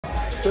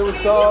Say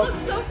what's up.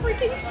 So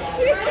freaking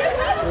cute.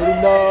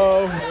 Already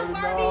know.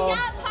 Barbie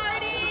hat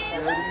party.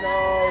 Already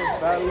know.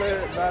 Bad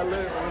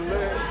lit. We're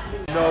lit.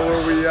 You know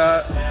where we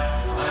at.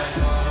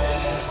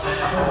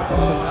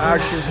 Some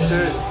action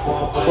shit.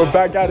 We're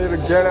back at it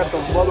again at the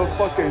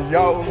motherfucking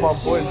yacht with my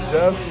boy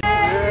Jeff.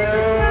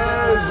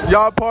 Yeah.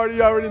 Yacht party,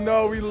 you already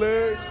know we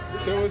lit.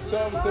 Say what's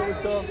up.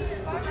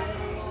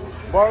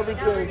 Barbie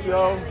things,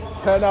 yo.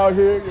 10 out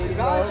here. You already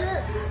know.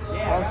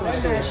 Yeah, awesome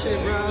that shit,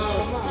 bro.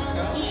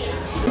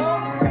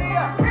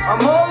 I'm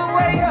all the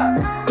way up,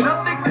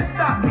 nothing can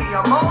stop me.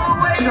 I'm all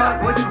the way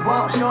up. What you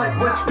want, show it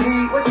what you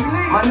need.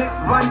 My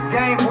niggas run the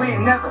game, we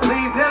ain't never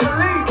leave.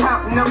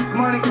 Counting up this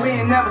money, we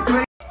ain't never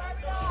sleep.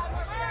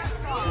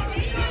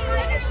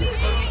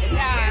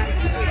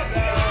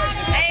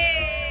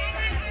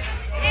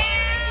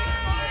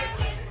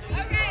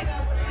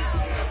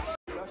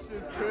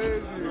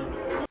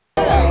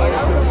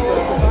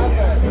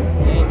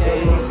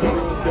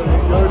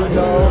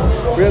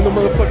 We in the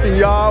motherfucking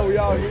yacht, we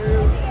out here.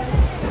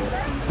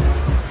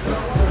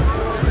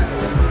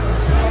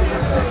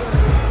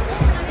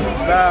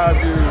 Nah,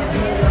 dude.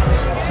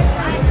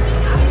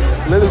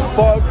 Lit as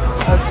fuck,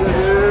 that's what it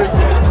is.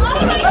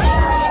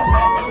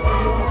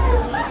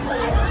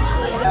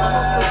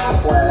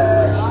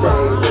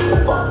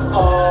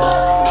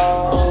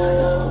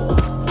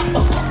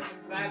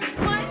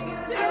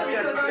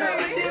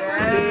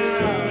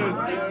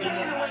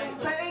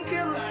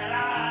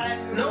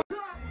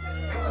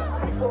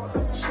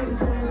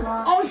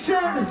 Oh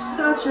shit, it's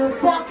such a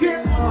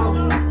fucking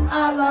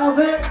I love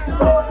it.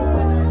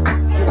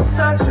 You're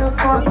such a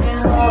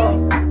fucking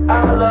I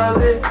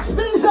love it.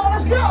 Sneeze on,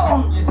 let's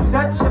go. You're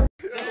such a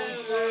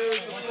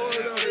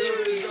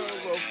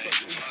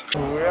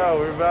We out,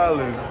 we're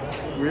valid.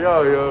 We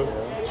out, yo.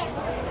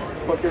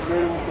 Fucking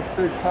made it with the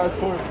fake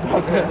passport.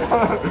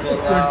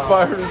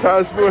 Expired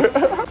passport.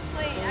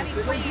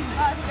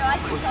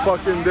 We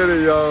fucking did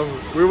it, yo.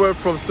 We went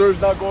from Serge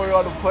not going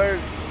on the plane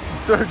to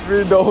Serge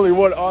being the only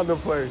one on the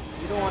plane.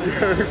 You don't want to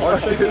our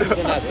chickens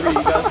in at 3,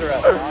 you guys are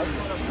at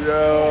 5.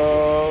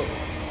 Yo,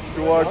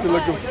 you want to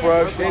looking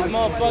fresh. This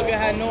motherfucker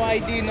had no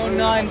ID, no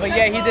none, but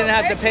yeah, he didn't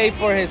have to pay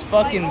for his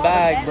fucking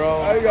bag,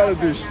 bro. I ain't gotta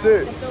do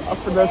shit. I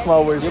finesse my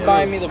way. You're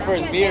buying me the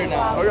first beer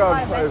now. I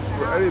gotta pay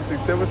for anything.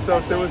 Say what's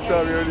up, you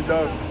already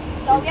done.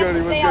 What's good,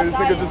 This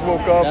nigga just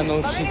woke up.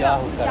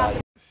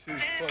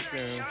 She's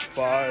fucking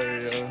fire,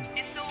 yo.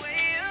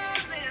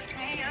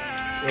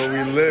 Yo,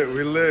 we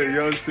lit,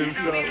 yo, see what's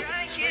up.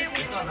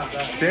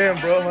 Damn,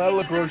 bro, I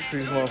look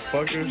groceries,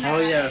 motherfucker.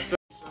 Hell yeah.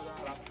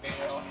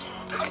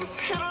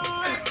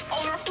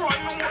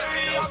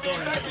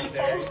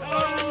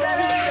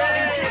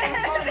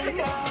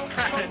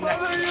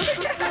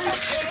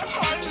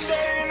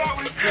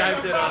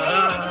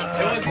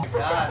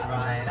 God,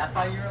 Ryan, that's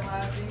how you were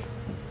laughing?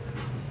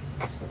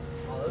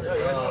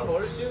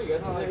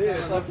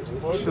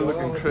 Shit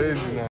looking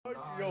crazy now.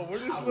 Yo, where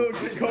this little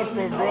kid come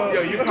from, bro?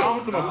 Yo, you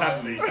promised him a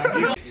Pepsi.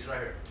 He's right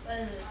here.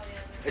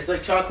 It's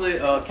like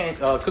chocolate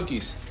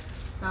cookies.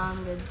 No,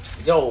 I'm good.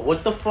 Yo,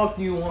 what the fuck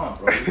do you want,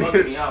 bro? You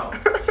bugging me out.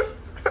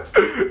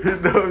 He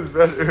knows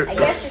better. I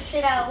guess you're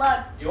shit out of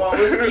luck. You want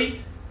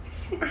whiskey?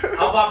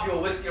 I'll pop you a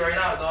whiskey right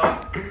now,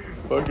 dog.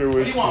 Fucking What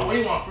whiskey. do you want? What do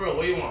you want, for real?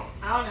 What do you want?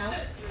 I don't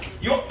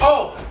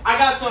know. I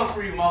got something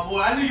for you, my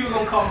boy. I knew you were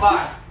gonna come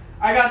by.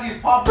 I got these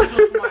Paw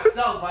Patrol for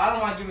myself, but I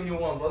don't mind giving you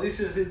one. But these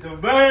just hit the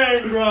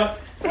bang, bro.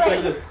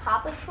 Wait, Paw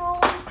Patrol?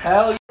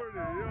 Hell yeah.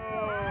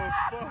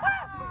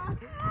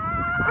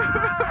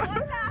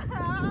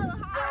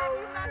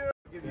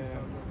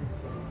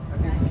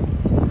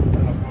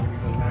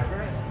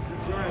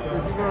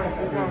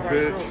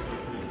 Bitch.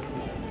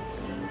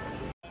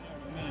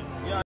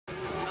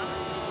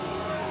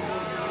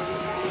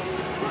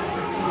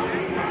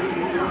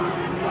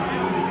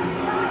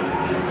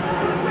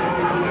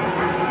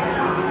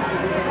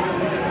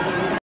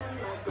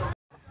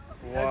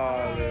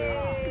 Wow,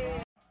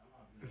 man.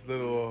 This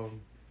little,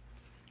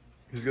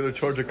 he's gonna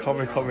charge a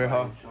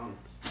Kamehameha.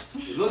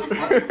 It looks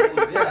yeah,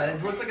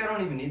 it looks like I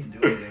don't even need to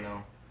do anything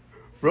now.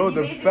 Bro,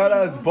 the fat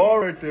ass ball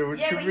right there, what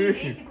you mean?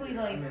 Basically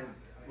like...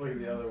 Look at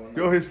the other one.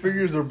 Yo, his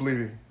fingers are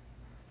bleeding.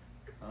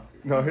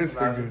 No, his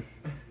fingers.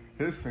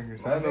 His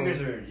fingers. My fingers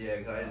are, yeah,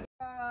 excited.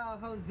 Oh,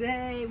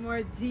 Jose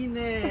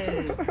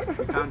Martinez.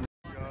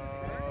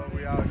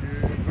 We out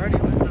here.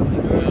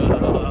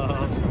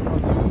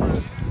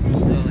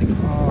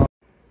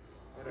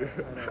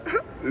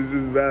 This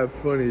is mad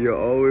funny. You're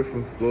all the way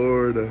from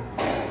Florida.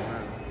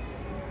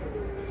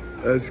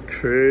 That's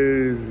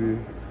crazy.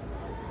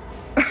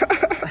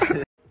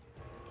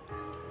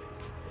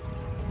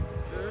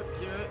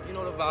 You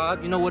know the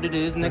vibe. You know what it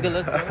is, nigga.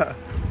 Let's go.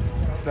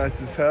 It's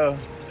nice as hell.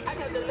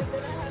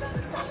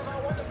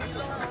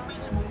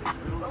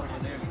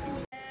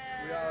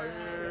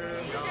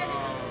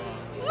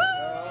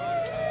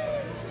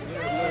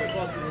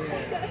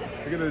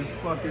 Look at this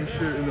fucking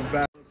shit in the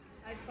back.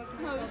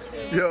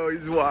 Yo,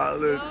 he's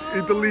wild.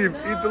 Eat the leaf,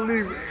 eat the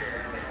leaf.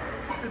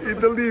 Eat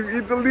the leaf,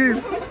 eat the leaf.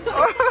 What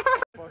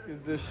the fuck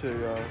is this shit,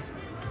 y'all?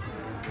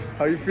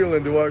 How you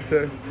feeling,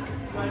 Duarte?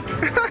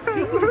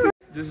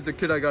 This is the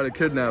kid I gotta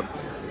kidnap.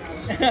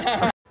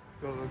 Let's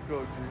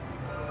go, G.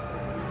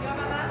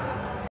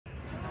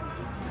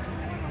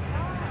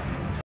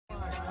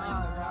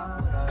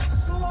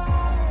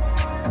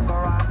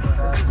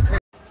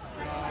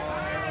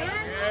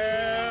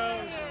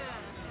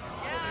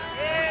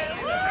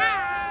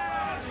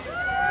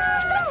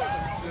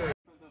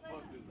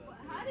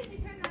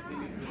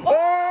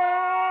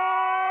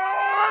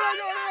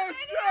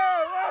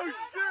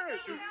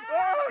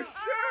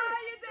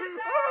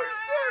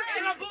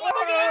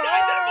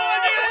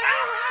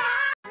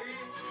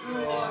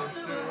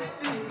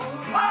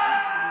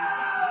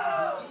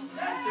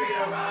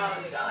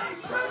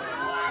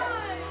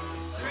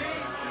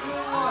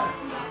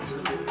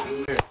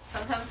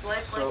 Sometimes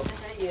life likes to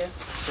hit you.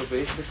 So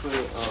basically,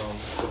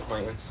 with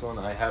my insulin,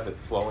 I have it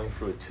flowing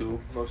through a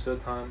tube most of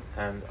the time,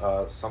 and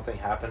something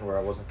happened where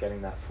I wasn't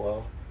getting that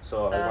flow,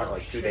 so I went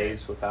like 2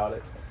 days without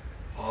it.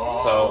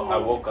 Oh. So I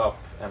woke up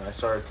and I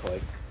started to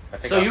like. I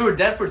think So you were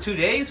dead for 2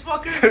 days,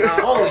 fucker?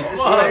 Holy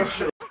fuck!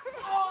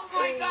 Oh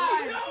my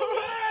god! No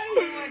way!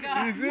 Oh my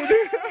god! He's in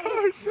it.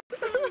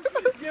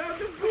 Get out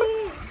the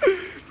pool!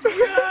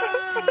 Yo!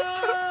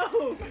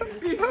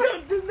 He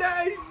jumped in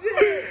that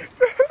shit!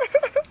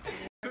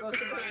 What's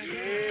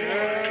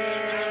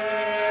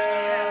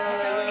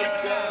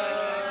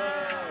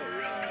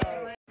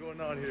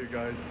going on here,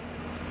 guys?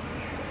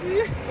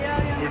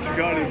 What you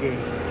got in there?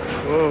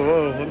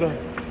 Whoa, hold on.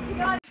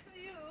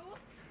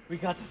 We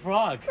got the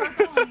frog.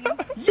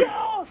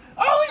 Yo!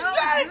 Holy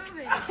shit!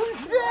 Holy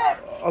shit!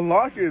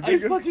 Unlock it,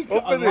 nigga.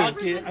 Open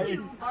unlock it. it. I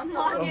mean,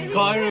 Unlock it.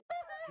 Byron.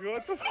 Yo,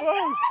 what the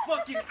fuck?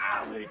 Fucking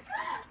Alex.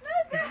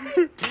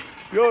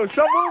 Yo,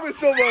 stop moving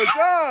so much.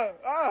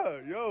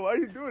 Yo, why are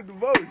you doing the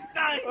most?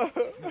 Nice.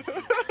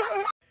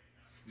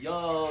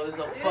 Yo, there's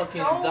a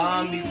fucking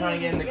zombie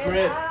trying to get in the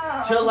grip.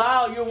 Chill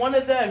out. You're one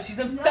of them. She's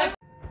infected.